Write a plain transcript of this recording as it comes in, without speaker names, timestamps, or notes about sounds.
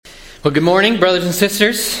Well, good morning, brothers and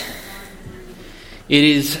sisters. It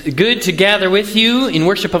is good to gather with you in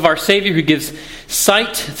worship of our Savior who gives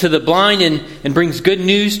sight to the blind and brings good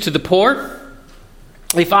news to the poor.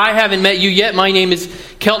 If I haven't met you yet, my name is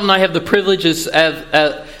Kelton. I have the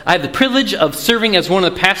privilege of serving as one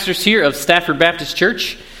of the pastors here of Stafford Baptist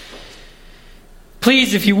Church.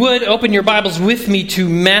 Please, if you would, open your Bibles with me to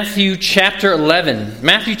Matthew chapter 11.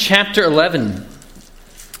 Matthew chapter 11.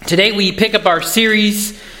 Today we pick up our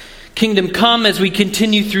series, Kingdom Come, as we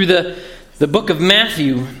continue through the book of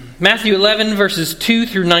Matthew. Matthew 11, verses 2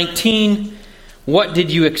 through 19. What did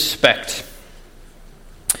you expect?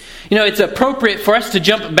 You know, it's appropriate for us to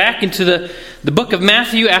jump back into the book of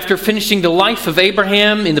Matthew after finishing the life of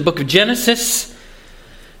Abraham in the book of Genesis.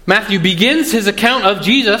 Matthew begins his account of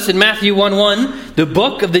Jesus in Matthew 1:1, the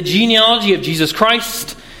book of the genealogy of Jesus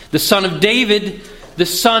Christ, the son of David, the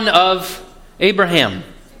son of Abraham.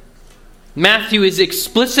 Matthew is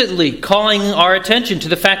explicitly calling our attention to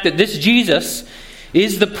the fact that this Jesus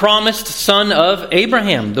is the promised son of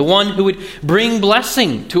Abraham, the one who would bring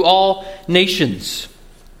blessing to all nations.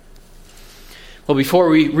 Well, before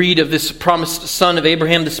we read of this promised son of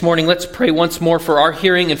Abraham this morning, let's pray once more for our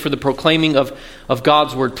hearing and for the proclaiming of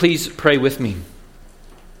God's word. Please pray with me.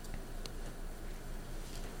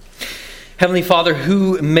 Heavenly Father,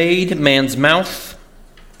 who made man's mouth?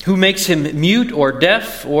 Who makes him mute or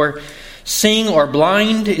deaf or seeing or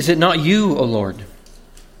blind? Is it not you, O Lord?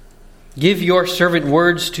 Give your servant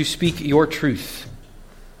words to speak your truth.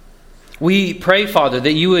 We pray, Father,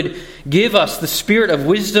 that you would give us the spirit of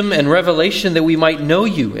wisdom and revelation that we might know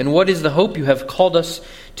you and what is the hope you have called us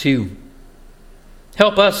to.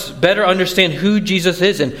 Help us better understand who Jesus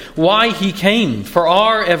is and why he came for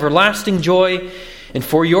our everlasting joy and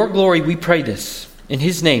for your glory. We pray this in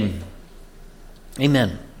his name.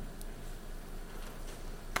 Amen.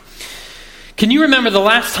 Can you remember the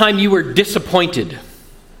last time you were disappointed?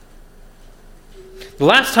 The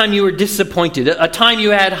last time you were disappointed, a time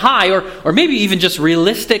you had high or maybe even just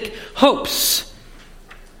realistic hopes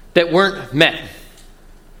that weren't met.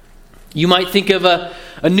 You might think of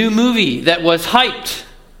a new movie that was hyped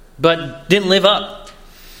but didn't live up.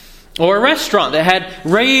 Or a restaurant that had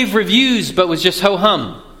rave reviews but was just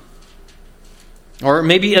ho-hum. Or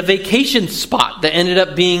maybe a vacation spot that ended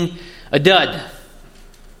up being a dud.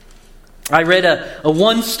 I read a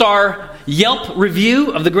 1-star Yelp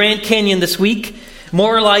review of the Grand Canyon this week.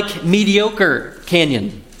 More like mediocre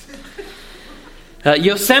canyon.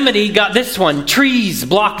 Yosemite got this one. Trees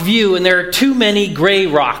block view and there are too many gray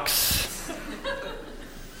rocks.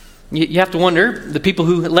 You have to wonder, the people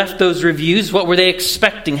who left those reviews, what were they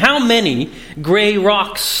expecting? How many gray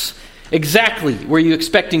rocks exactly were you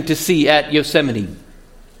expecting to see at Yosemite?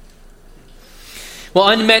 Well,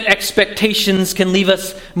 unmet expectations can leave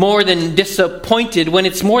us more than disappointed when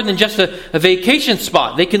it's more than just a vacation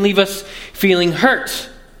spot. They can leave us feeling hurt.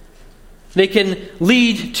 They can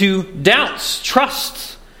lead to doubts.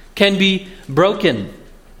 Trust can be broken.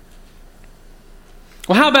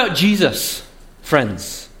 Well, how about Jesus,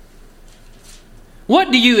 friends? What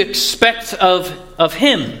do you expect of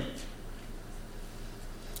him?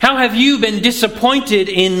 How have you been disappointed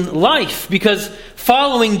in life because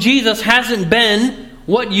following Jesus hasn't been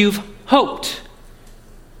what you've hoped?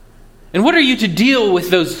 And what are you to deal with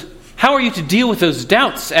those? How are you to deal with those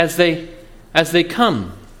doubts as they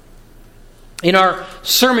come? In our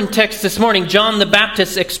sermon text this morning, John the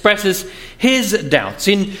Baptist expresses his doubts.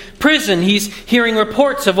 In prison, he's hearing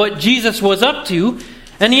reports of what Jesus was up to,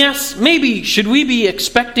 and he asks, maybe should we be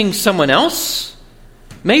expecting someone else?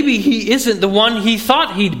 Maybe he isn't the one he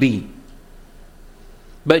thought he'd be.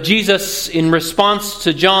 But Jesus, in response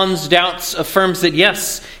to John's doubts, affirms that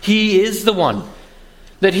yes, he is the one.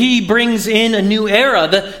 That he brings in a new era,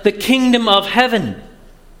 the kingdom of heaven.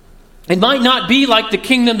 It might not be like the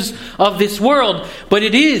kingdoms of this world, but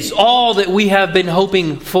it is all that we have been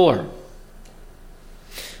hoping for.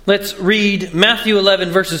 Let's read Matthew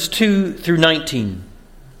 11, verses 2 through 19.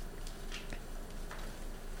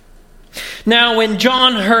 Now, when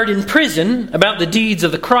John heard in prison about the deeds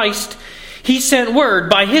of the Christ, he sent word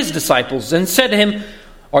by his disciples and said to him,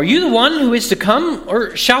 "Are you the one who is to come,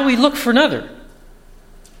 or shall we look for another?"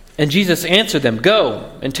 And Jesus answered them, "Go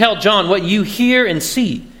and tell John what you hear and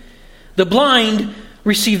see. The blind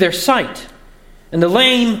receive their sight, and the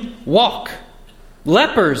lame walk.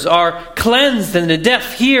 Lepers are cleansed, and the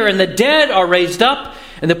deaf hear, and the dead are raised up,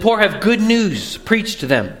 and the poor have good news preached to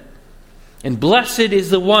them. And blessed is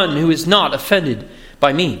the one who is not offended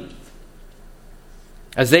by me."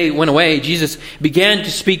 As they went away, Jesus began to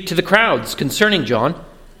speak to the crowds concerning John.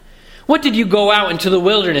 "What did you go out into the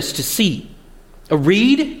wilderness to see? A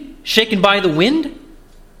reed shaken by the wind?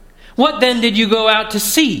 What then did you go out to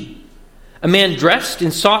see? A man dressed in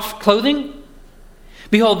soft clothing?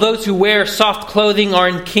 Behold, those who wear soft clothing are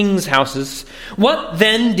in kings' houses. What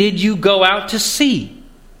then did you go out to see?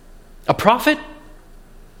 A prophet?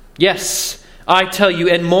 Yes, I tell you,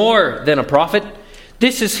 and more than a prophet.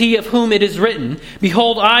 This is he of whom it is written,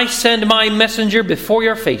 Behold, I send my messenger before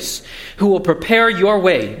your face, who will prepare your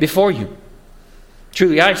way before you.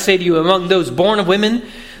 Truly, I say to you, among those born of women,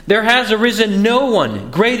 there has arisen no one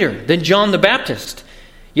greater than John the Baptist.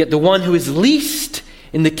 Yet the one who is least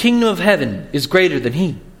in the kingdom of heaven is greater than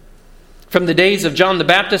he. From the days of John the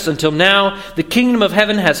Baptist until now, the kingdom of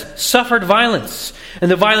heaven has suffered violence, and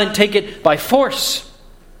the violent take it by force.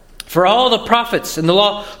 For all the prophets and the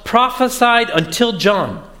law prophesied until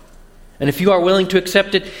John. And if you are willing to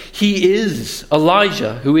accept it, he is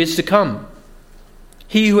Elijah who is to come.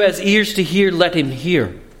 He who has ears to hear, let him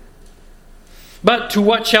hear. But to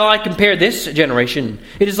what shall I compare this generation?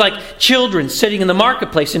 It is like children sitting in the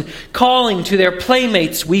marketplace and calling to their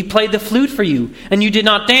playmates, We played the flute for you, and you did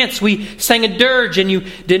not dance. We sang a dirge, and you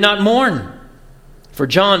did not mourn. For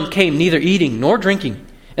John came neither eating nor drinking,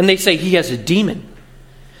 and they say he has a demon.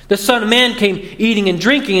 The Son of Man came eating and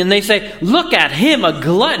drinking, and they say, Look at him, a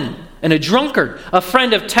glutton and a drunkard, a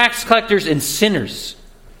friend of tax collectors and sinners.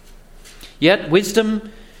 Yet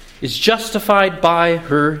wisdom is justified by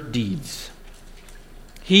her deeds.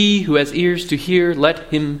 He who has ears to hear, let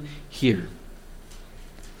him hear.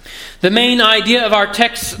 The main idea of our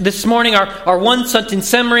text this morning, our one-sentence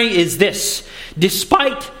summary is this.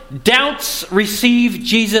 Despite doubts, receive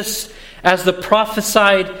Jesus as the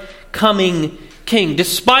prophesied coming King.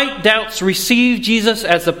 Despite doubts, receive Jesus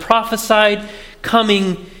as the prophesied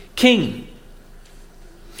coming King.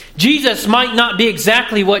 Jesus might not be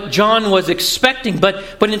exactly what John was expecting, but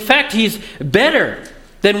in fact he's better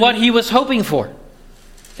than what he was hoping for.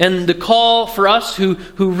 And the call for us who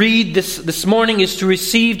read this morning is to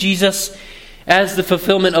receive Jesus as the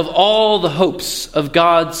fulfillment of all the hopes of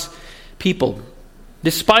God's people.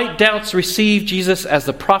 Despite doubts, receive Jesus as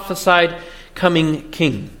the prophesied coming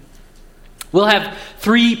King. We'll have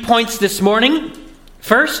 3 points this morning.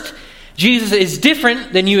 First, Jesus is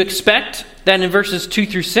different than you expect. That in verses 2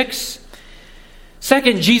 through 6.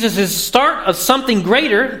 Second, Jesus is the start of something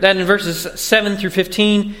greater. That in verses 7 through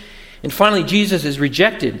 15. And finally, Jesus is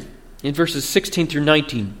rejected in verses 16 through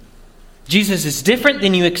 19. Jesus is different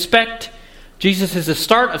than you expect. Jesus is the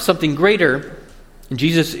start of something greater. And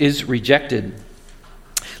Jesus is rejected.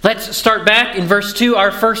 Let's start back in verse 2.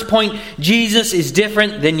 Our first point, Jesus is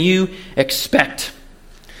different than you expect.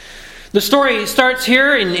 The story starts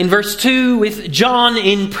here in verse 2 with John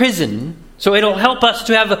in prison. So it'll help us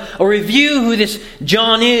to have a review who this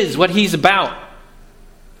John is, what he's about.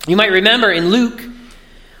 You might remember in Luke,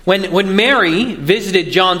 when Mary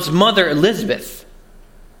visited John's mother Elizabeth,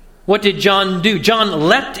 what did John do? John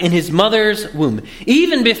leapt in his mother's womb.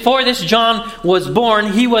 Even before this John was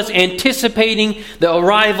born, he was anticipating the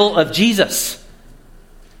arrival of Jesus.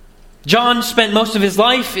 John spent most of his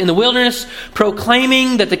life in the wilderness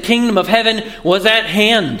proclaiming that the kingdom of heaven was at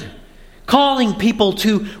hand, calling people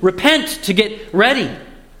to repent, to get ready.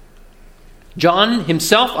 John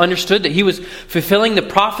himself understood that he was fulfilling the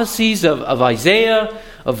prophecies of Isaiah,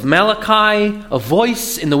 of Malachi, a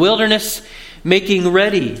voice in the wilderness, making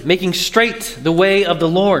ready, making straight the way of the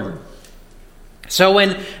Lord. So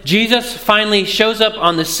when Jesus finally shows up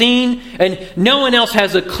on the scene and no one else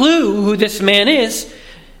has a clue who this man is,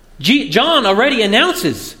 John already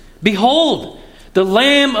announces, Behold, the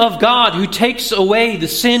Lamb of God who takes away the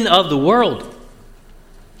sin of the world.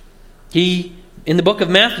 He, in the book of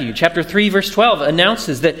Matthew, chapter 3, verse 12,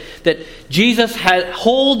 announces that Jesus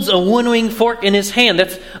holds a winnowing fork in his hand.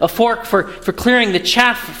 That's a fork for clearing the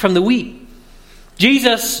chaff from the wheat.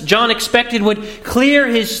 Jesus, John expected, would clear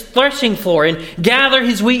his threshing floor and gather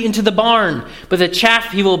his wheat into the barn, but the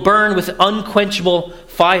chaff he will burn with unquenchable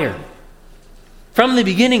fire. From the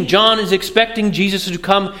beginning, John is expecting Jesus to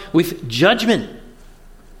come with judgment.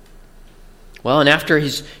 Well, and after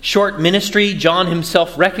his short ministry, John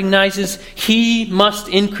himself recognizes he must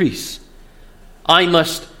increase. I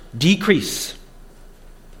must decrease.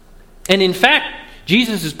 And in fact,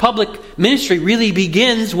 Jesus' public ministry really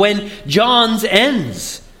begins when John's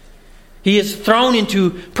ends. He is thrown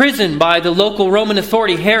into prison by the local Roman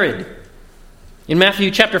authority, Herod. In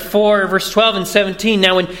Matthew chapter 4, verse 12 and 17,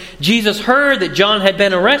 now when Jesus heard that John had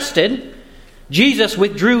been arrested, Jesus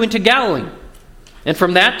withdrew into Galilee. And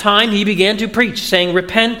from that time he began to preach, saying,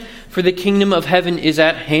 Repent, for the kingdom of heaven is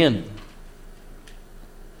at hand.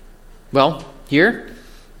 Well, here,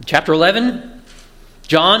 in chapter 11,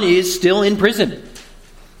 John is still in prison.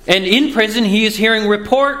 And in prison he is hearing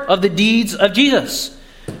report of the deeds of Jesus.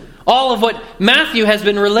 All of what Matthew has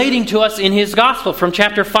been relating to us in his gospel from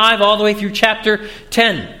chapter 5 all the way through chapter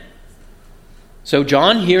 10. So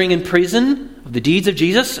John, hearing in prison of the deeds of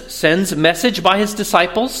Jesus, sends a message by his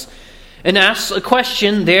disciples and asks a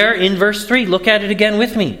question there in verse 3. Look at it again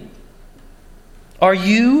with me. Are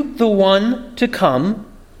you the one to come,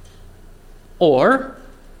 or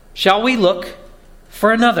shall we look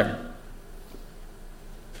for another?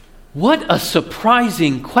 What a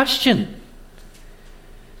surprising question.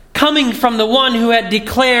 Coming from the one who had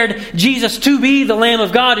declared Jesus to be the Lamb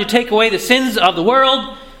of God to take away the sins of the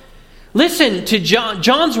world. Listen to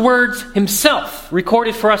John's words himself,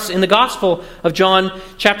 recorded for us in the Gospel of John,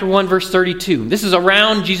 chapter 1, verse 32. This is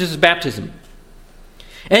around Jesus' baptism.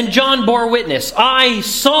 And John bore witness, I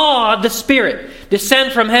saw the Spirit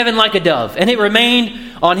descend from heaven like a dove, and it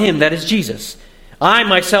remained on him, that is Jesus. I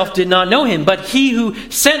myself did not know him, but he who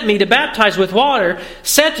sent me to baptize with water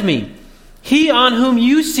said to me, He on whom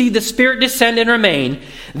you see the Spirit descend and remain,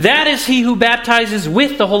 that is he who baptizes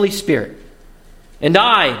with the Holy Spirit. And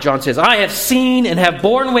I, John says, I have seen and have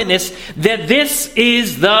borne witness that this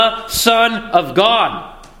is the Son of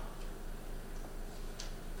God.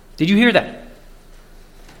 Did you hear that?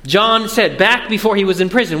 John said back before he was in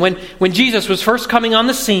prison, when Jesus was first coming on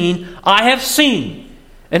the scene, I have seen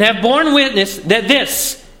and have borne witness that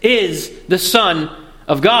this is the Son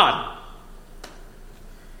of God.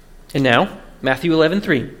 And now, Matthew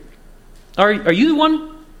 11:3. Are you the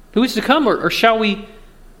one who is to come, or shall we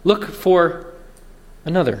look for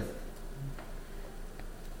another?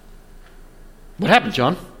 What happened,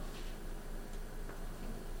 John?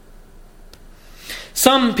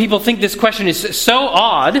 Some people think this question is so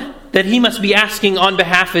odd that he must be asking on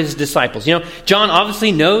behalf of his disciples. You know, John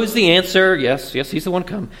obviously knows the answer. Yes, he's the one to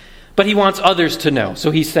come. But he wants others to know, so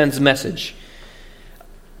he sends a message.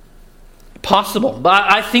 Possible.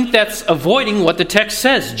 But I think that's avoiding what the text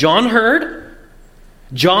says. John heard.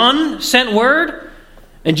 John sent word.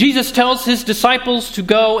 And Jesus tells his disciples to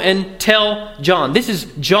go and tell John. This is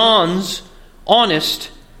John's honest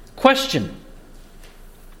question.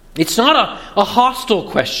 It's not a hostile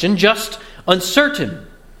question, just uncertain.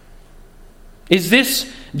 Is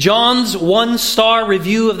this John's one-star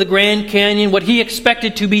review of the Grand Canyon? What he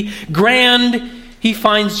expected to be grand, he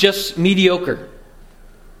finds just mediocre.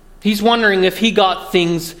 He's wondering if he got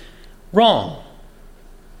things wrong.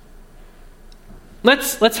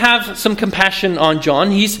 Let's have some compassion on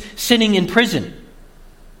John. He's sitting in prison.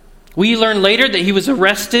 We learn later that he was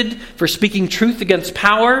arrested for speaking truth against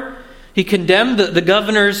power. He condemned the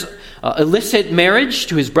governor's illicit marriage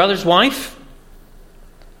to his brother's wife.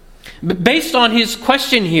 Based on his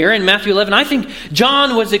question here in Matthew 11, I think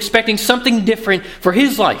John was expecting something different for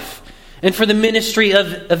his life and for the ministry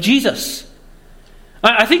of Jesus.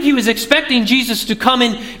 I think he was expecting Jesus to come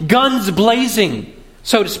in guns blazing,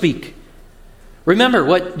 so to speak. Remember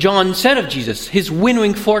what John said of Jesus. His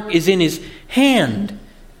winnowing fork is in his hand.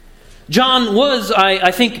 John was, I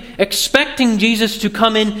think, expecting Jesus to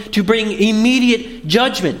come in to bring immediate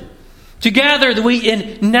judgment, to gather the wheat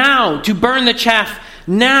in now, to burn the chaff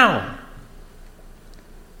now.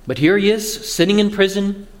 But here he is, sitting in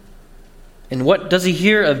prison. And what does he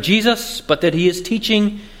hear of Jesus but that he is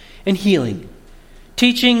teaching and healing?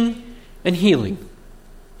 Teaching and healing.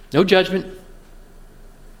 No judgment.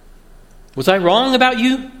 Was I wrong about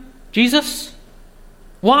you, Jesus?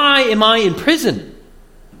 Why am I in prison?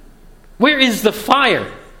 Where is the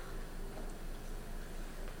fire?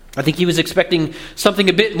 I think he was expecting something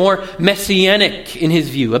a bit more messianic in his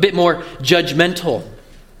view, a bit more judgmental.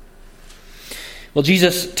 Well,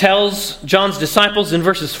 Jesus tells John's disciples in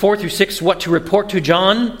verses 4 through 6 what to report to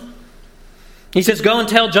John. He says, go and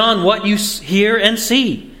tell John what you hear and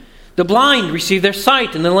see. The blind receive their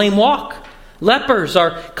sight and the lame walk. Lepers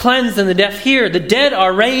are cleansed and the deaf hear. The dead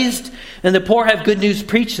are raised and the poor have good news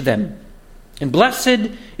preached to them. And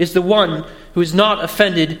blessed is the one who is not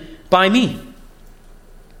offended by me.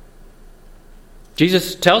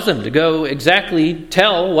 Jesus tells them to go exactly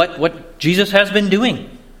tell what Jesus has been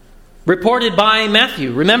doing. Reported by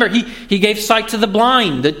Matthew. Remember, he gave sight to the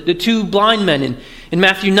blind, the two blind men in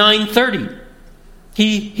Matthew 9:30.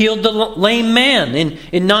 He healed the lame man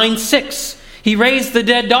in 9:6. He raised the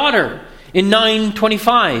dead daughter in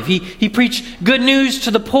 9:25. He preached good news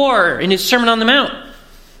to the poor in his Sermon on the Mount,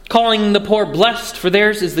 calling the poor blessed, for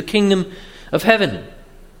theirs is the kingdom of heaven.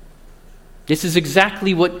 This is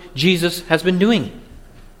exactly what Jesus has been doing.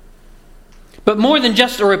 But more than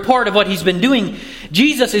just a report of what he's been doing,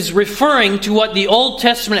 Jesus is referring to what the Old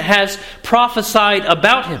Testament has prophesied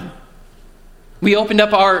about him. We opened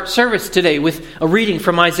up our service today with a reading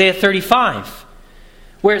from Isaiah 35.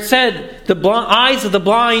 where it said the eyes of the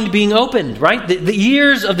blind being opened, right? The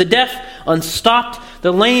ears of the deaf unstopped,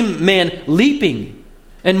 the lame man leaping,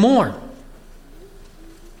 and more.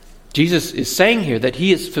 Jesus is saying here that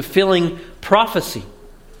he is fulfilling prophecy.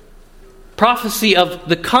 Prophecy of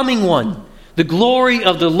the coming one, the glory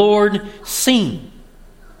of the Lord seen.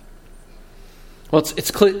 Well,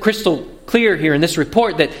 it's crystal clear here in this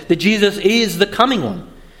report that Jesus is the coming one,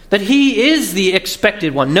 that he is the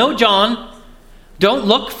expected one. No, John, don't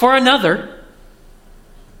look for another.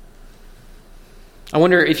 I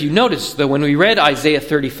wonder if you noticed, though, when we read Isaiah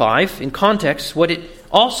 35 in context, what it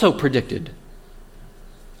also predicted.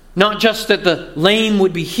 Not just that the lame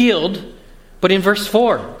would be healed, but in verse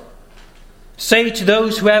 4, say to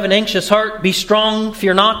those who have an anxious heart, be strong,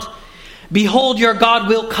 fear not. Behold, your God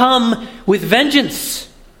will come with vengeance,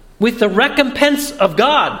 with the recompense of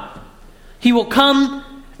God. He will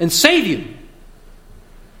come and save you.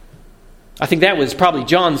 I think that was probably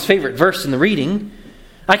John's favorite verse in the reading.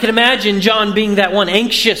 I can imagine John being that one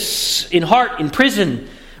anxious in heart, in prison,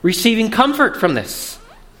 receiving comfort from this.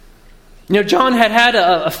 You know, John had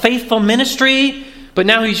a faithful ministry, but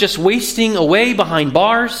now he's just wasting away behind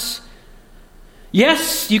bars.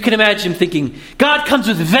 Yes, you can imagine him thinking, God comes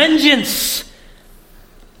with vengeance.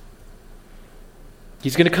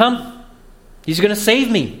 He's going to come. He's going to save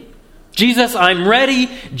me. Jesus, I'm ready.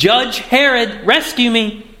 Judge Herod, rescue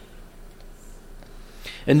me.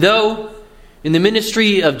 And though in the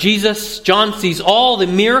ministry of Jesus, John sees all the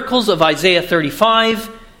miracles of Isaiah 35,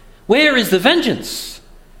 where is the vengeance?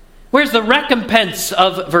 Where's the recompense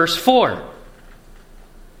of verse 4?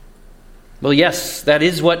 Well, yes, that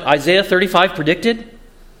is what Isaiah 35 predicted,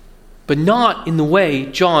 but not in the way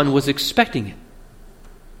John was expecting it.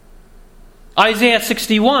 Isaiah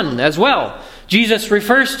 61 as well. Jesus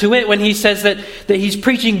refers to it when he says that he's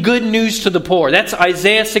preaching good news to the poor. That's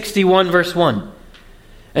Isaiah 61 verse 1.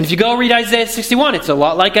 And if you go read Isaiah 61, it's a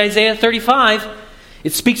lot like Isaiah 35.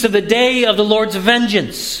 It speaks of the day of the Lord's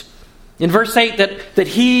vengeance. In verse 8, that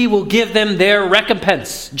he will give them their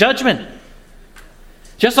recompense, judgment.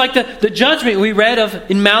 Just like the judgment we read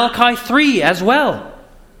of in Malachi 3 as well.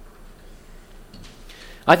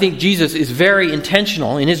 I think Jesus is very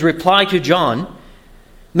intentional in his reply to John,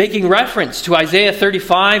 making reference to Isaiah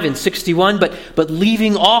 35 and 61, but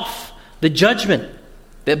leaving off the judgment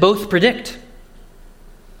that both predict.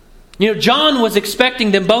 You know, John was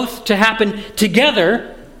expecting them both to happen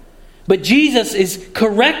together, but Jesus is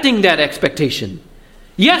correcting that expectation.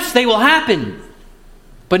 Yes, they will happen,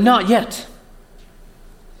 but not yet.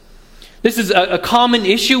 This is a common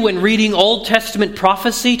issue when reading Old Testament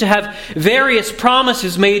prophecy, to have various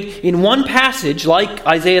promises made in one passage, like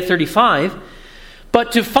Isaiah 35,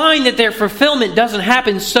 but to find that their fulfillment doesn't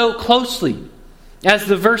happen so closely as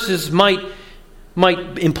the verses might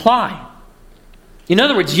imply. In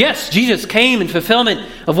other words, yes, Jesus came in fulfillment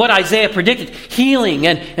of what Isaiah predicted, healing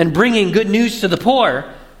and bringing good news to the poor.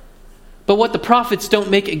 But what the prophets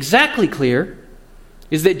don't make exactly clear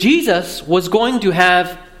is that Jesus was going to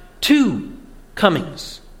have two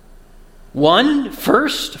comings. One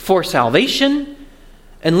first for salvation,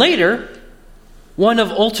 and later one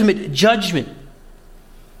of ultimate judgment.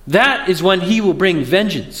 That is when he will bring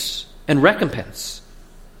vengeance and recompense.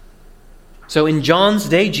 So in John's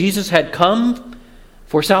day, Jesus had come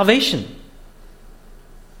for salvation.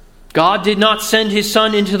 God did not send his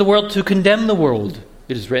Son into the world to condemn the world,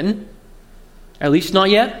 it is written. At least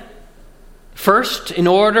not yet. First, in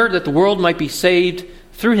order that the world might be saved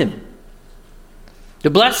through him.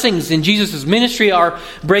 The blessings in Jesus' ministry are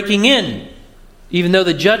breaking in, even though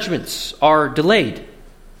the judgments are delayed.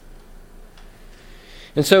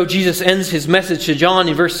 And so Jesus ends his message to John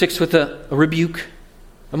in verse 6 with a rebuke,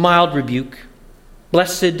 a mild rebuke.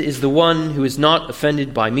 Blessed is the one who is not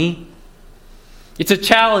offended by me. It's a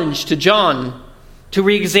challenge to John to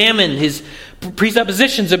re-examine his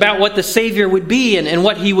presuppositions about what the Savior would be and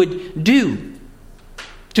what he would do.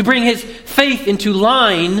 To bring his faith into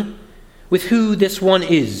line with who this one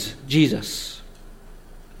is, Jesus.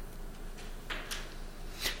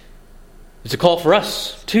 It's a call for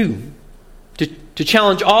us, too, to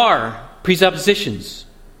challenge our presuppositions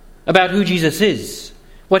about who Jesus is,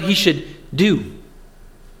 what he should do.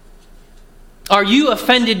 Are you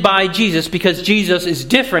offended by Jesus because Jesus is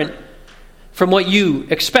different from what you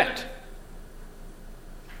expect?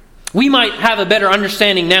 We might have a better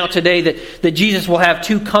understanding now today that Jesus will have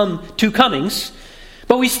two comings,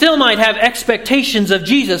 but we still might have expectations of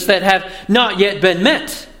Jesus that have not yet been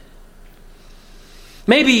met.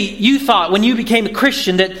 Maybe you thought when you became a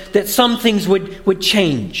Christian that some things would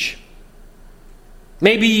change.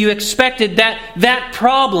 Maybe you expected that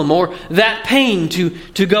problem or that pain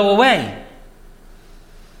to go away.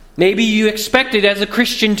 Maybe you expected as a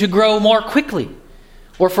Christian to grow more quickly,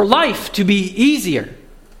 or for life to be easier.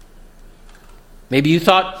 Maybe you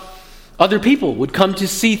thought other people would come to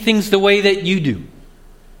see things the way that you do.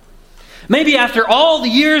 Maybe after all the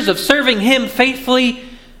years of serving Him faithfully,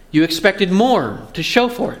 you expected more to show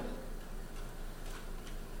for it.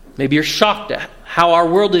 Maybe you're shocked at how our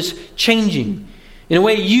world is changing in a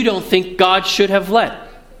way you don't think God should have let.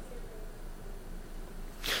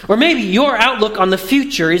 Or maybe your outlook on the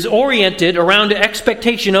future is oriented around an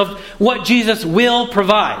expectation of what Jesus will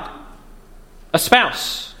provide. A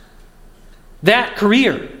spouse, that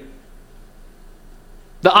career,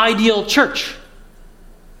 the ideal church.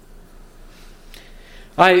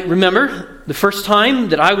 I remember the first time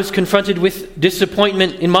that I was confronted with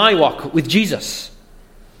disappointment in my walk with Jesus,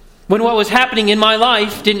 when what was happening in my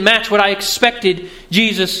life didn't match what I expected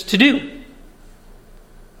Jesus to do.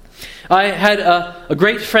 I had a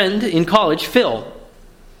great friend in college, Phil,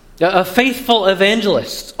 a faithful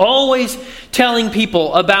evangelist, always telling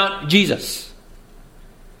people about Jesus.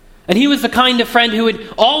 And he was the kind of friend who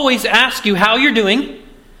would always ask you how you're doing,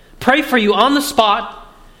 pray for you on the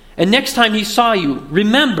spot, and next time he saw you,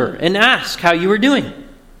 remember and ask how you were doing.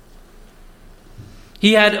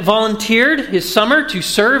 He had volunteered his summer to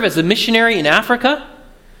serve as a missionary in Africa.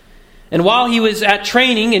 And while he was at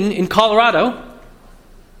training in Colorado,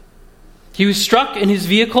 he was struck in his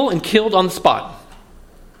vehicle and killed on the spot.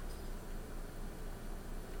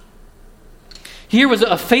 Here was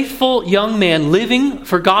a faithful young man living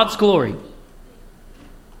for God's glory.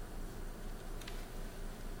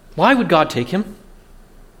 Why would God take him?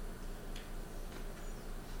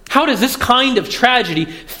 How does this kind of tragedy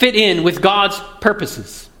fit in with God's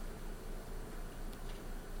purposes?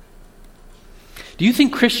 Do you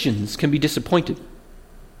think Christians can be disappointed?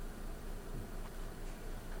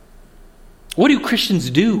 What do Christians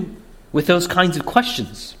do with those kinds of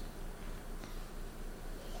questions?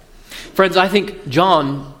 Friends, I think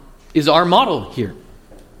John is our model here.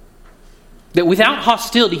 That without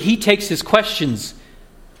hostility, he takes his questions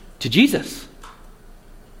to Jesus.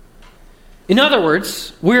 In other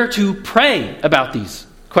words, we're to pray about these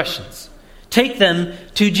questions. Take them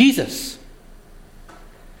to Jesus.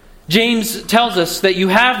 James tells us that you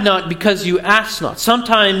have not because you ask not.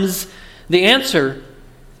 Sometimes the answer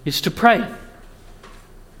is to pray.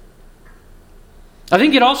 I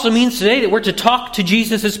think it also means today that we're to talk to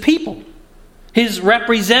Jesus as people, His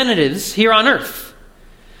representatives here on earth.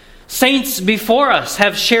 Saints before us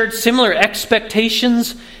have shared similar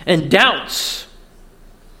expectations and doubts.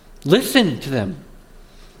 Listen to them.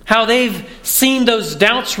 How they've seen those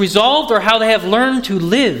doubts resolved, or how they have learned to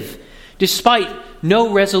live despite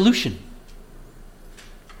no resolution.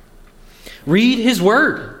 Read His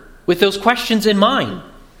Word with those questions in mind.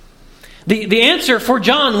 The answer for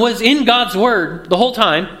John was in God's Word the whole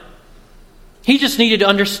time. He just needed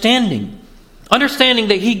understanding. Understanding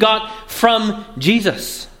that he got from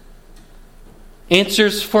Jesus.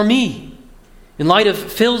 Answers for me, in light of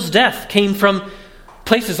Phil's death, came from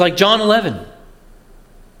places like John 11,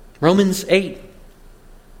 Romans 8.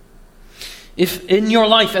 If in your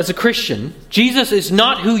life as a Christian, Jesus is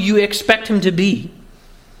not who you expect Him to be,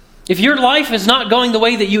 if your life is not going the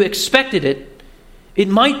way that you expected it, it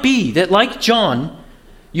might be that, like John,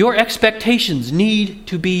 your expectations need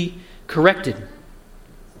to be corrected.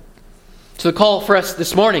 So the call for us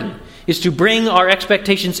this morning is to bring our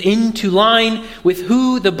expectations into line with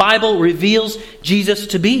who the Bible reveals Jesus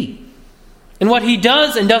to be, and what He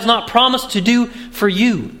does and does not promise to do for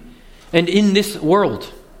you and in this world.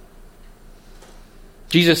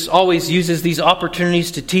 Jesus always uses these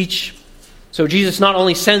opportunities to teach. So Jesus not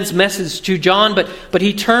only sends message to John, but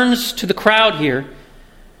He turns to the crowd here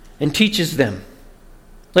and teaches them.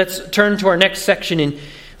 Let's turn to our next section in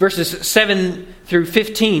verses 7 through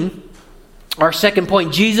 15. Our second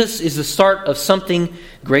point, Jesus is the start of something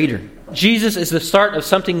greater. Jesus is the start of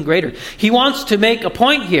something greater. He wants to make a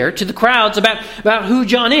point here to the crowds about who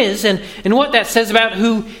John is and what that says about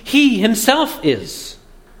who He Himself is.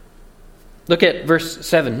 Look at verse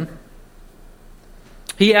 7.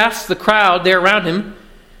 He asks the crowd there around Him,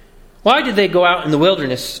 why did they go out in the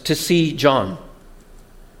wilderness to see John?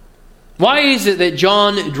 Why is it that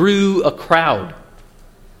John drew a crowd?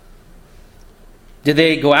 Did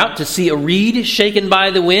they go out to see a reed shaken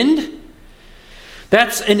by the wind?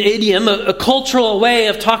 That's an idiom, a cultural way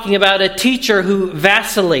of talking about a teacher who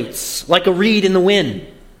vacillates like a reed in the wind.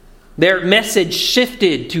 Their message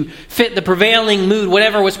shifted to fit the prevailing mood,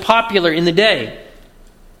 whatever was popular in the day.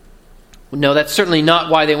 No, that's certainly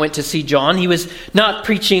not why they went to see John. He was not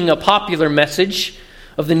preaching a popular message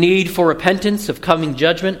of the need for repentance, of coming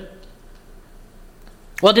judgment.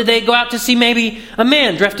 Well, did they go out to see maybe a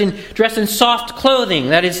man dressed in soft clothing,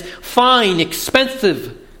 that is fine,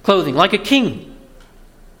 expensive clothing, like a king?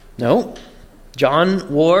 No.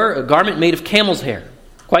 John wore a garment made of camel's hair.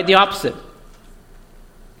 Quite the opposite.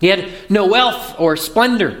 He had no wealth or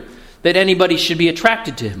splendor that anybody should be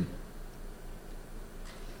attracted to him.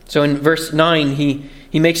 So in verse 9,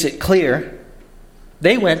 he makes it clear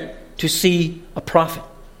they went to see a prophet.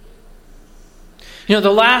 You know,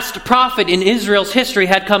 the last prophet in Israel's history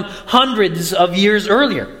had come hundreds of years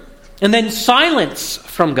earlier. And then silence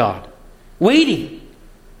from God, waiting.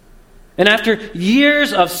 And after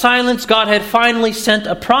years of silence, God had finally sent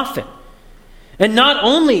a prophet. And not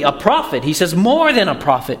only a prophet, he says more than a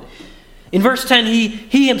prophet. In verse 10,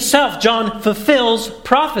 he himself, John, fulfills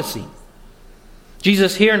prophecy.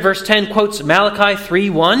 Jesus here in verse 10 quotes Malachi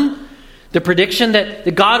 3:1, the prediction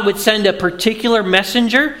that God would send a particular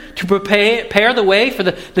messenger to prepare the way for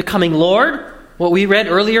the coming Lord, what we read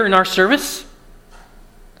earlier in our service.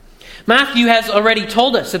 Matthew has already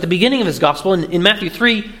told us at the beginning of his gospel, in Matthew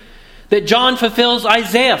 3, that John fulfills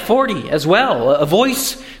Isaiah 40 as well, a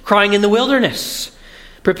voice crying in the wilderness,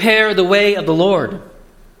 prepare the way of the Lord.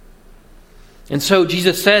 And so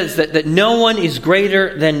Jesus says that no one is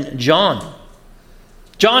greater than John.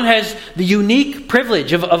 John has the unique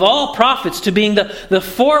privilege of all prophets to being the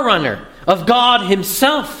forerunner of God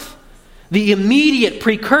himself, the immediate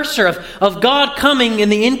precursor of God coming in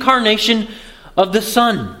the incarnation of the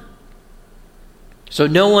Son. So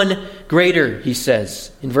no one greater, he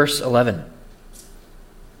says in verse 11.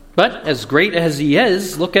 But as great as he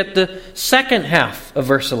is, look at the second half of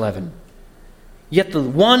verse 11. Yet the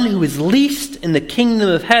one who is least in the kingdom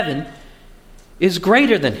of heaven is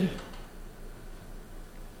greater than he.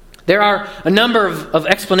 There are a number of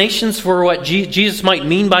explanations for what Jesus might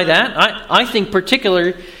mean by that. I think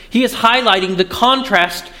particularly he is highlighting the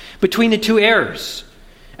contrast between the two eras.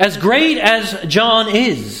 As great as John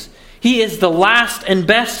is, he is the last and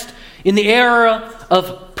best in the era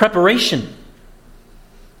of preparation.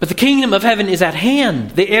 But the kingdom of heaven is at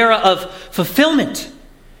hand, the era of fulfillment.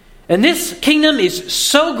 And this kingdom is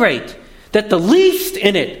so great that the least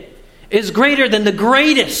in it is greater than the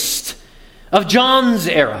greatest of John's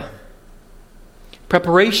era.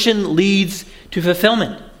 Preparation leads to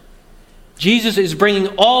fulfillment. Jesus is bringing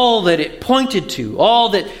all that it pointed to, all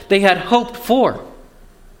that they had hoped for.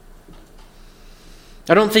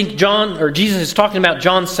 I don't think Jesus is talking about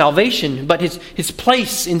John's salvation, but his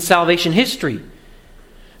place in salvation history.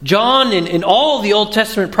 John and all the Old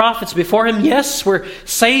Testament prophets before him, yes, were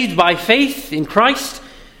saved by faith in Christ,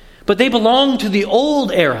 but they belonged to the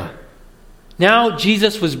old era. Now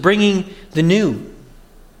Jesus was bringing the new.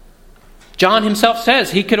 John himself says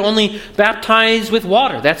he could only baptize with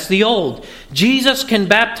water. That's the old. Jesus can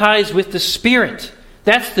baptize with the Spirit.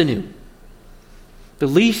 That's the new. The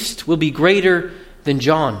least will be greater than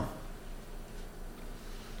John.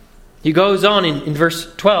 He goes on in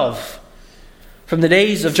verse 12. From the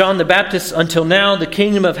days of John the Baptist until now, the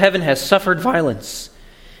kingdom of heaven has suffered violence,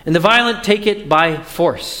 and the violent take it by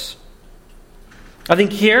force. I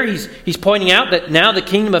think here he's pointing out that now the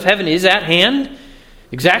kingdom of heaven is at hand.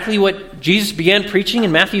 Exactly what Jesus began preaching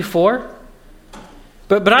in Matthew 4.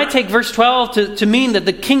 But I take verse 12 to mean that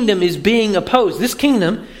the kingdom is being opposed. This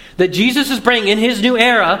kingdom that Jesus is bringing in his new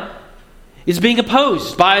era is being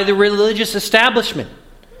opposed by the religious establishment,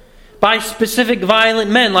 by specific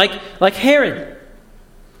violent men like Herod.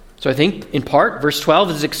 So I think, in part, verse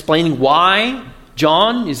 12 is explaining why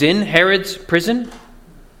John is in Herod's prison.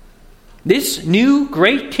 This new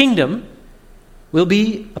great kingdom will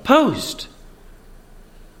be opposed.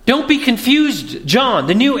 Don't be confused, John.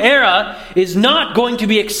 The new era is not going to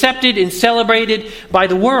be accepted and celebrated by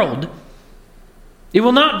the world. It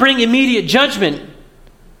will not bring immediate judgment,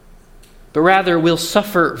 but rather will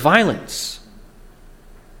suffer violence.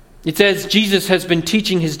 It says Jesus has been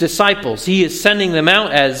teaching his disciples. He is sending them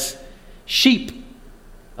out as sheep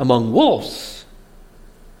among wolves.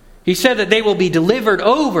 He said that they will be delivered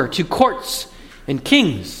over to courts and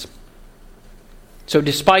kings. So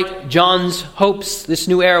despite John's hopes, this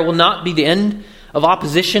new era will not be the end of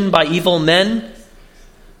opposition by evil men.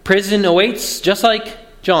 Prison awaits, just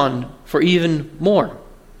like John, for even more.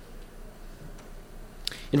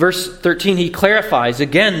 In verse 13, he clarifies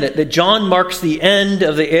again that John marks the end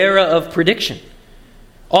of the era of prediction.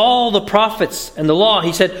 All the prophets and the law,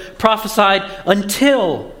 he said, prophesied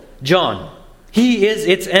until John. He is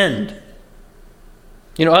its end.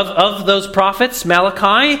 You know, of those prophets,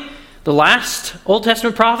 Malachi, the last Old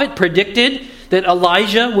Testament prophet, predicted that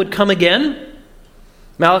Elijah would come again.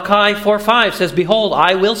 Malachi 4:5 says, "Behold,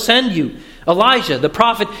 I will send you Elijah, the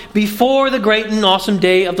prophet, before the great and awesome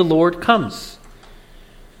day of the Lord comes."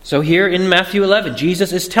 So here in Matthew 11,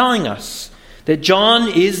 Jesus is telling us that John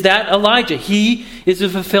is that Elijah. He is the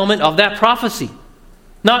fulfillment of that prophecy.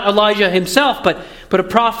 Not Elijah himself, but a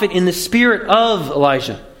prophet in the spirit of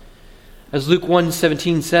Elijah. As Luke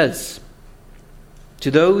 1:17 says, to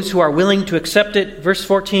those who are willing to accept it, verse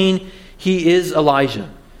 14, he is Elijah.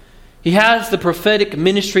 He has the prophetic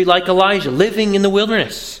ministry like Elijah, living in the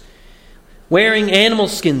wilderness, wearing animal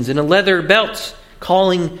skins and a leather belt,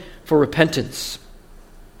 calling for repentance.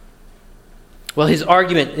 Well, his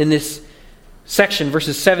argument in this section,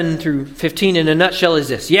 verses 7 through 15, in a nutshell is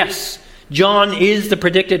this. Yes, John is the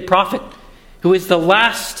predicted prophet, who is the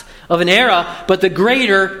last of an era, but the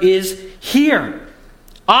greater is here.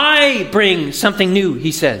 I bring something new,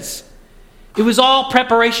 he says. It was all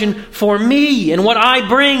preparation for me and what I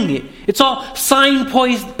bring. It's all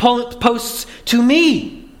signposts to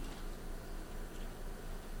me.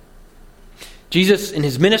 Jesus in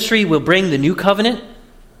his ministry will bring the new covenant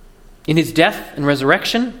in his death and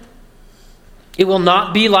resurrection. It will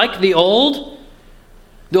not be like the old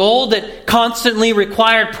that constantly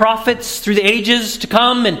required prophets through the ages to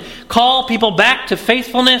come and call people back to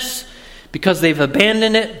faithfulness because they've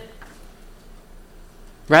abandoned it.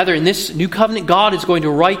 Rather, in this new covenant, God is going to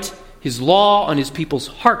write his law on his people's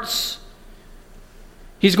hearts.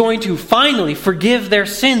 He's going to finally forgive their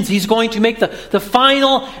sins. He's going to make the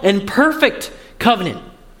final and perfect covenant.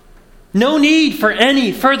 No need for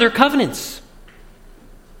any further covenants.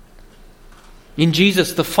 In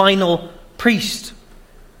Jesus, the final priest,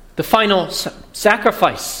 the final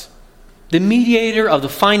sacrifice, the mediator of the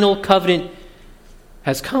final covenant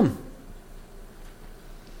has come.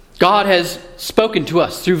 God has spoken to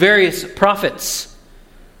us through various prophets,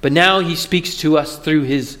 but now he speaks to us through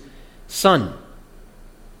his Son.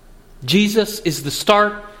 Jesus is the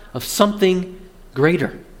start of something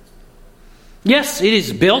greater. Yes, it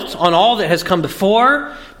is built on all that has come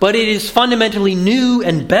before, but it is fundamentally new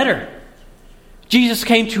and better. Jesus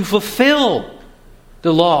came to fulfill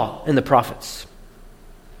the law and the prophets.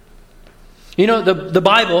 You know, the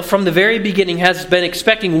Bible from the very beginning has been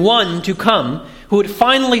expecting one to come who would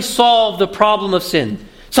finally solve the problem of sin.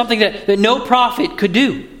 Something that no prophet could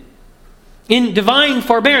do. In divine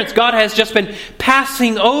forbearance, God has just been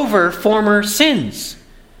passing over former sins.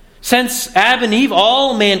 Since Adam and Eve,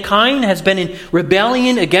 all mankind has been in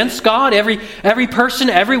rebellion against God. Every person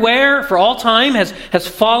everywhere for all time has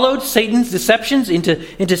followed Satan's deceptions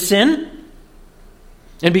into sin.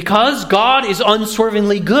 And because God is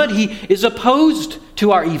unswervingly good, he is opposed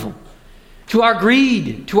to our evil, to our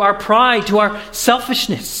greed, to our pride, to our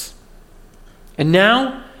selfishness. And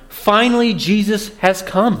now, finally, Jesus has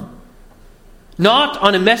come. Not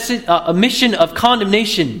on a mission of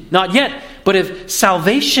condemnation, not yet, but of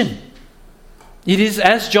salvation. It is,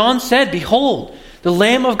 as John said, behold, the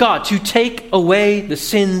Lamb of God to take away the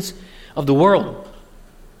sins of the world.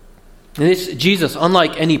 And this Jesus,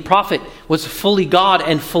 unlike any prophet, was fully God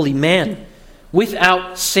and fully man,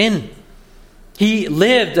 without sin. He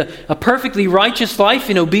lived a perfectly righteous life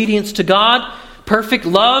in obedience to God, perfect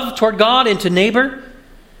love toward God and to neighbor.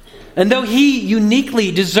 And though he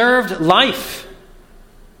uniquely deserved life,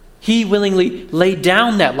 he willingly laid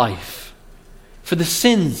down that life for the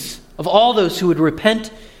sins of all those who would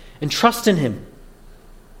repent and trust in him.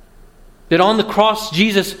 That on the cross,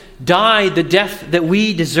 Jesus died the death that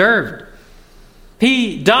we deserved.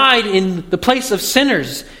 He died in the place of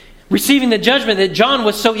sinners, receiving the judgment that John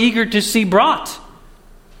was so eager to see brought.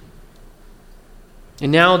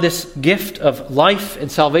 And now this gift of life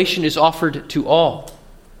and salvation is offered to all.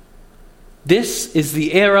 This is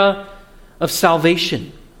the era of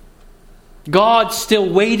salvation. God still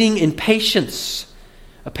waiting in patience,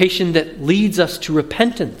 a patience that leads us to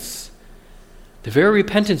repentance. The very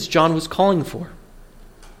repentance John was calling for.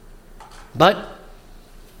 But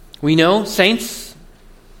we know, saints,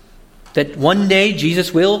 that one day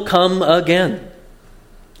Jesus will come again.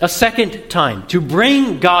 A second time to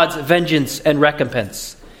bring God's vengeance and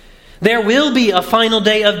recompense. There will be a final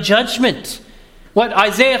day of judgment. What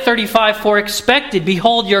Isaiah 35:4 expected.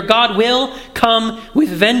 Behold, your God will come with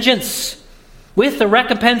vengeance. With the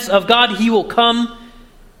recompense of God, he will come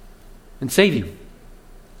and save you.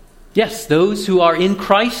 Yes, those who are in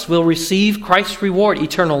Christ will receive Christ's reward,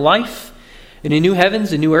 eternal life, in a new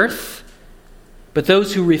heavens and new earth. But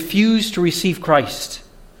those who refuse to receive Christ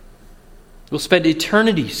will spend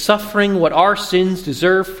eternity suffering what our sins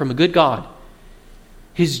deserve from a good God,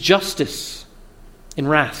 his justice and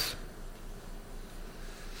wrath.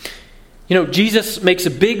 You know, Jesus makes a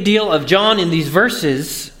big deal of John in these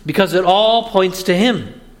verses because it all points to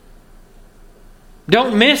him.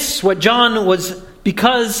 Don't miss what John was,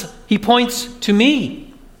 because he points to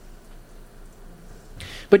me.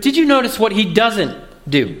 But did you notice what he doesn't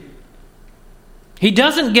do? He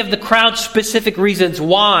doesn't give the crowd specific reasons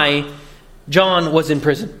why John was in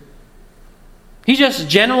prison. He just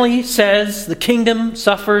generally says the kingdom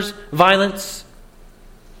suffers violence.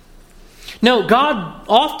 No, God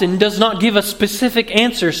often does not give us specific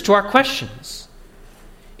answers to our questions.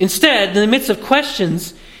 Instead, in the midst of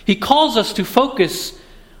questions, he calls us to focus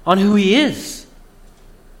on who he is.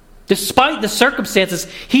 Despite the circumstances,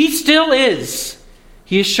 he still is,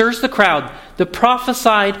 he assures the crowd, the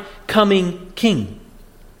prophesied coming king.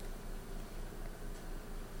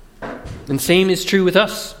 And same is true with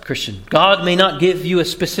us, Christian. God may not give you a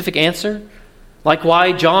specific answer, like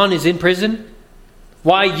why John is in prison,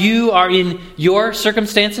 why you are in your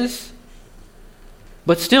circumstances.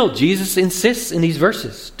 But still, Jesus insists in these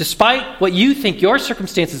verses, despite what you think your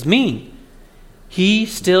circumstances mean, he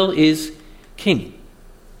still is king.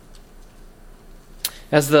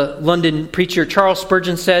 As the London preacher Charles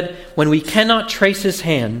Spurgeon said, when we cannot trace his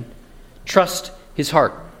hand, trust his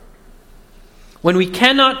heart. When we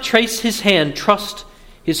cannot trace his hand, trust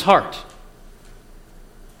his heart.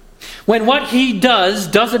 When what he does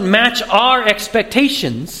doesn't match our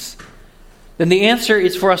expectations, then the answer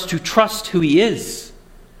is for us to trust who he is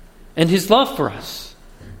and his love for us,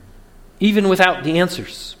 even without the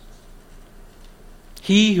answers.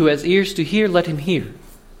 He who has ears to hear, let him hear,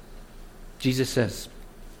 Jesus says.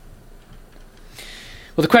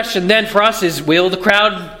 Well, the question then for us is, will the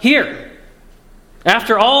crowd hear?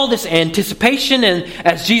 After all this anticipation, and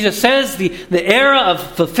as Jesus says, the era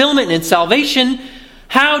of fulfillment and salvation,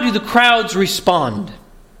 how do the crowds respond?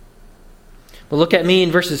 Well, look at me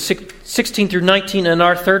in verses 16 through 19 and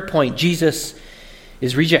our third point. Jesus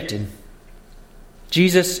is rejected.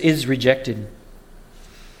 Jesus is rejected.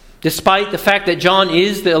 Despite the fact that John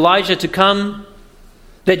is the Elijah to come,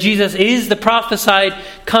 that Jesus is the prophesied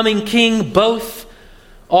coming king, both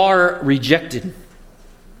are rejected.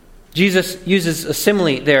 Jesus uses a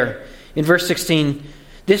simile there in verse 16.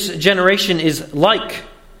 This generation is like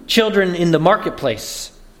children in the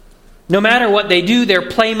marketplace. No matter what they do, their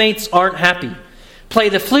playmates aren't happy. Play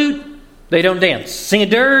the flute, they don't dance. Sing a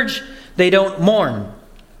dirge, they don't mourn.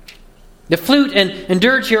 The flute and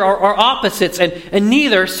dirge here are opposites, and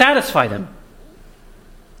neither satisfy them.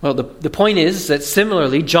 Well, the point is that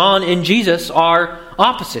similarly, John and Jesus are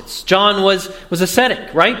opposites. John was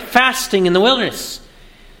ascetic, right? Fasting in the wilderness.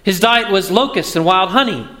 His diet was locusts and wild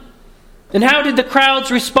honey. And how did the crowds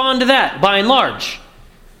respond to that, by and large?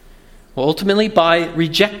 Well, ultimately by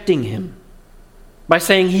rejecting him. By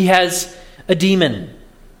saying he has a demon,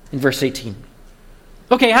 in verse 18.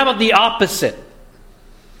 Okay, how about the opposite?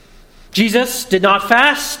 Jesus did not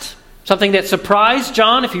fast, something that surprised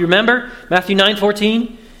John, if you remember, Matthew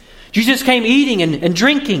 9:14. Jesus came eating and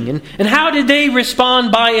drinking. And how did they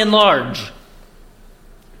respond by and large?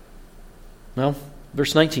 Well,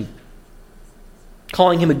 verse 19.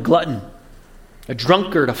 Calling him a glutton, a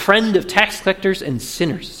drunkard, a friend of tax collectors and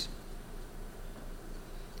sinners.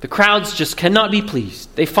 The crowds just cannot be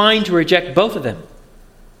pleased. They find to reject both of them.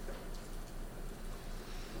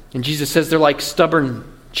 And Jesus says they're like stubborn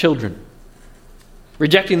children,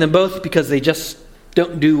 rejecting them both because they just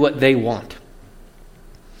don't do what they want.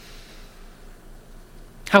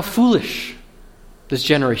 How foolish this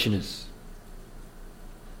generation is.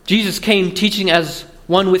 Jesus came teaching as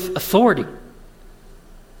one with authority.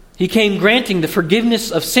 He came granting the forgiveness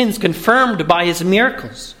of sins confirmed by his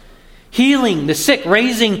miracles, healing the sick,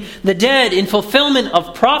 raising the dead in fulfillment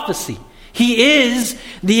of prophecy. He is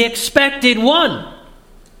the expected one.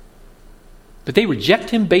 But they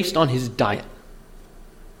reject him based on his diet.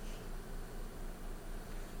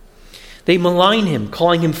 They malign him,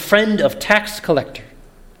 calling him friend of tax collector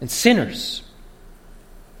and sinners.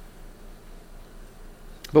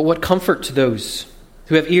 But what comfort to those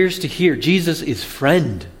who have ears to hear. Jesus is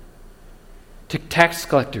friend to tax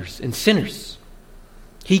collectors and sinners.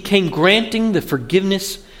 He came granting the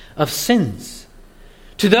forgiveness of sins.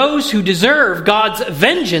 To those who deserve God's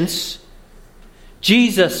vengeance,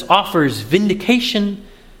 Jesus offers vindication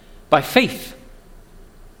by faith.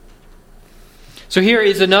 So here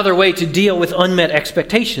is another way to deal with unmet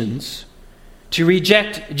expectations: to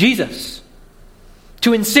reject Jesus.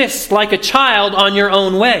 To insist like a child on your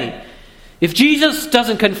own way. If Jesus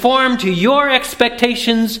doesn't conform to your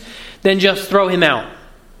expectations, then just throw him out.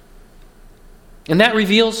 And that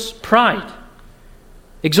reveals pride,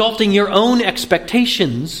 exalting your own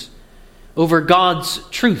expectations over God's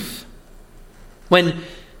truth. When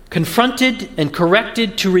confronted and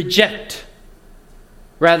corrected, to reject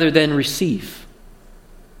rather than receive.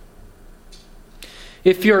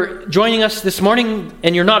 If you're joining us this morning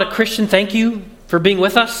and you're not a Christian, thank you for being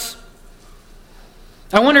with us.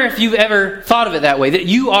 I wonder if you've ever thought of it that way, that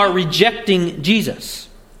you are rejecting Jesus.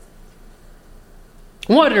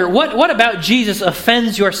 What about Jesus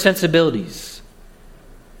offends your sensibilities?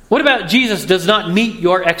 What about Jesus does not meet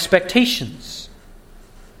your expectations?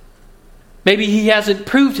 Maybe he hasn't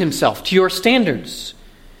proved himself to your standards,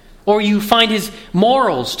 or you find his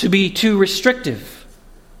morals to be too restrictive.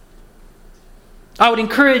 I would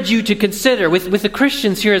encourage you to consider, with the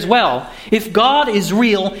Christians here as well, if God is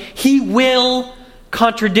real, he will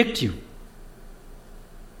contradict you.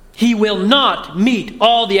 He will not meet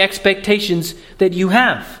all the expectations that you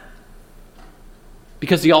have.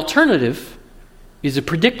 Because the alternative is a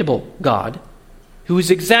predictable God who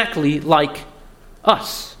is exactly like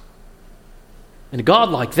us. And a God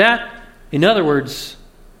like that, in other words,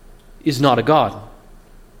 is not a God.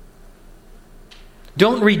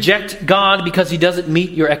 Don't reject God because he doesn't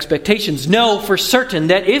meet your expectations. Know for certain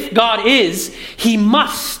that if God is, he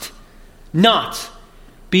must not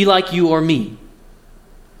be like you or me.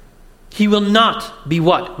 He will not be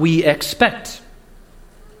what we expect.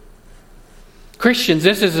 Christians,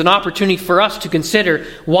 this is an opportunity for us to consider,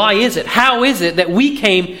 why is it, how is it that we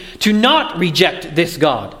came to not reject this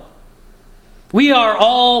God? We are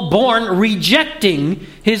all born rejecting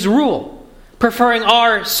his rule, preferring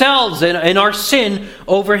ourselves and our sin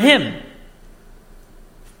over him.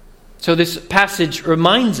 So this passage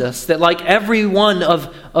reminds us that like every one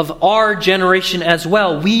of our generation as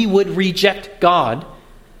well, we would reject God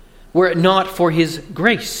were it not for his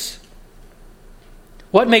grace.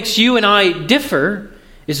 What makes you and I differ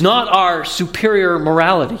is not our superior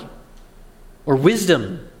morality or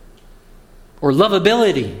wisdom or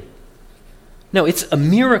lovability. No, it's a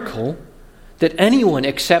miracle that anyone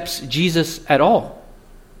accepts Jesus at all.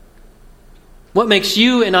 What makes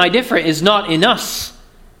you and I different is not in us,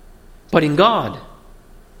 but in God.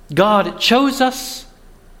 God chose us,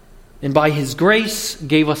 and by his grace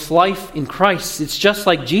gave us life in Christ. It's just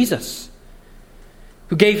like Jesus,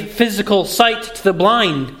 who gave physical sight to the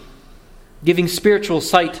blind, giving spiritual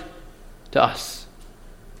sight to us.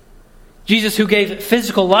 Jesus, who gave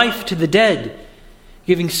physical life to the dead,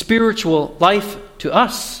 giving spiritual life to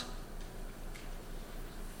us.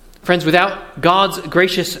 Friends, without God's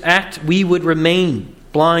gracious act, we would remain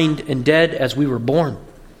blind and dead as we were born,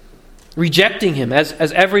 rejecting him as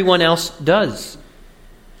everyone else does.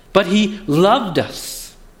 But he loved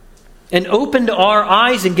us and opened our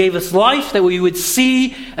eyes and gave us life that we would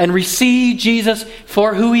see and receive Jesus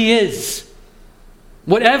for who he is,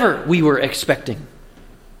 whatever we were expecting.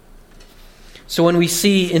 So when we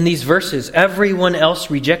see in these verses everyone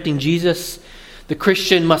else rejecting Jesus, the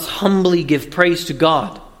Christian must humbly give praise to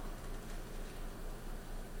God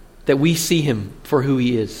that we see him for who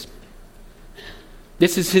he is.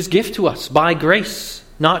 This is his gift to us by grace,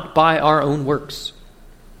 not by our own works.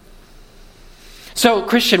 So,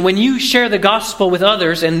 Christian, when you share the gospel with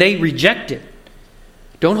others and they reject it,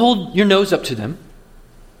 don't hold your nose up to them.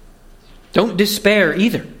 Don't despair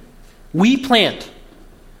either. We plant,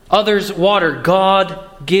 others water.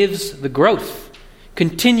 God gives the growth.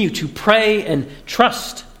 Continue to pray and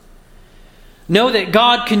trust. Know that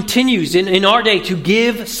God continues in our day to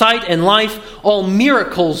give sight and life, all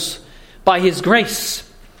miracles by his grace.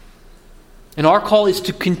 And our call is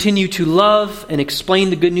to continue to love and explain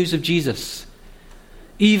the good news of Jesus,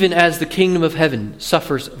 even as the kingdom of heaven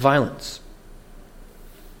suffers violence.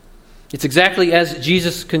 It's exactly as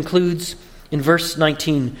Jesus concludes in verse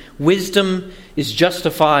 19. Wisdom is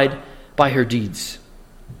justified by her deeds.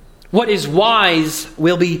 What is wise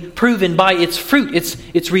will be proven by its fruit,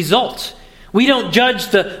 its result. We don't judge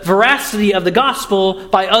the veracity of the gospel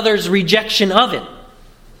by others' rejection of it.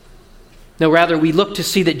 No, rather we look to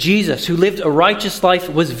see that Jesus, who lived a righteous life,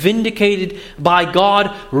 was vindicated by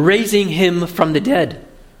God, raising him from the dead.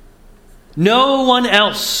 No one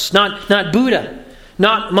else, not Buddha,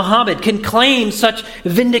 not Muhammad, can claim such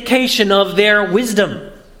vindication of their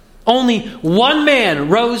wisdom. Only one man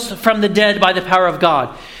rose from the dead by the power of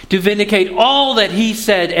God to vindicate all that he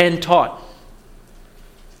said and taught.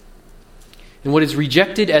 And what is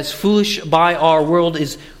rejected as foolish by our world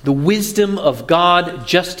is the wisdom of God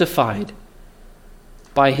justified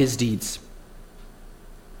by his deeds.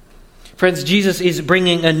 Friends, Jesus is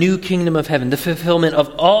bringing a new kingdom of heaven, the fulfillment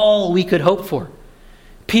of all we could hope for.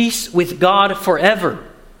 Peace with God forever.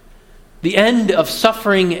 The end of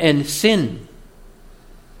suffering and sin.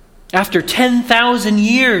 After 10,000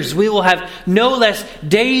 years, we will have no less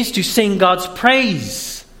days to sing God's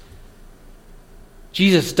praise.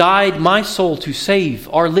 Jesus died my soul to save.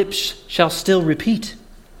 Our lips shall still repeat.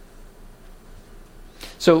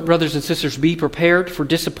 So, brothers and sisters, be prepared for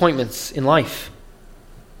disappointments in life.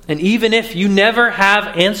 And even if you never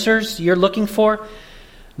have answers you're looking for,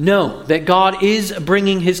 know that God is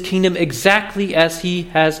bringing his kingdom exactly as he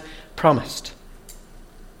has promised.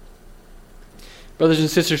 Brothers and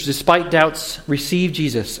sisters, despite doubts, receive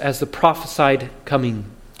Jesus as the prophesied coming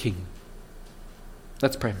King.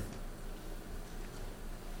 Let's pray.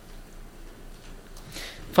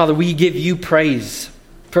 Father, we give you praise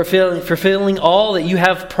for fulfilling all that you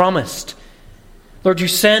have promised. Lord, you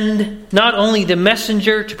send not only the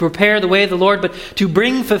messenger to prepare the way of the Lord, but to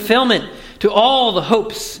bring fulfillment to all the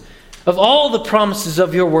hopes of all the promises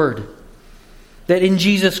of your word. That in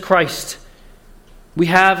Jesus Christ we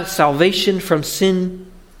have salvation from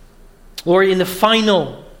sin. Lord, in the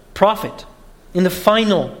final prophet, in the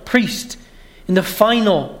final priest, in the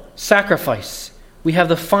final sacrifice, we have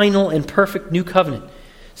the final and perfect new covenant,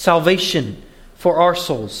 salvation for our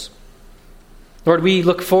souls. Lord, we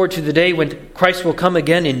look forward to the day when Christ will come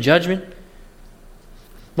again in judgment.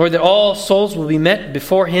 Lord, that all souls will be met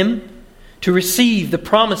before him to receive the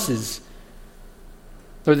promises.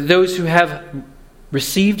 Lord, that those who have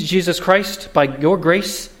received Jesus Christ by your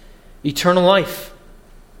grace, eternal life.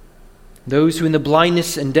 Those who in the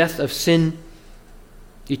blindness and death of sin,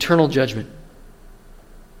 eternal judgment.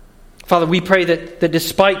 Father, we pray that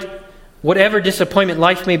despite whatever disappointment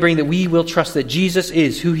life may bring, that we will trust that Jesus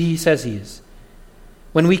is who he says he is.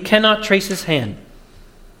 When we cannot trace his hand,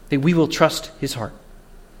 that we will trust his heart.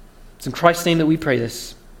 It's in Christ's name that we pray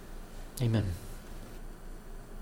this. Amen.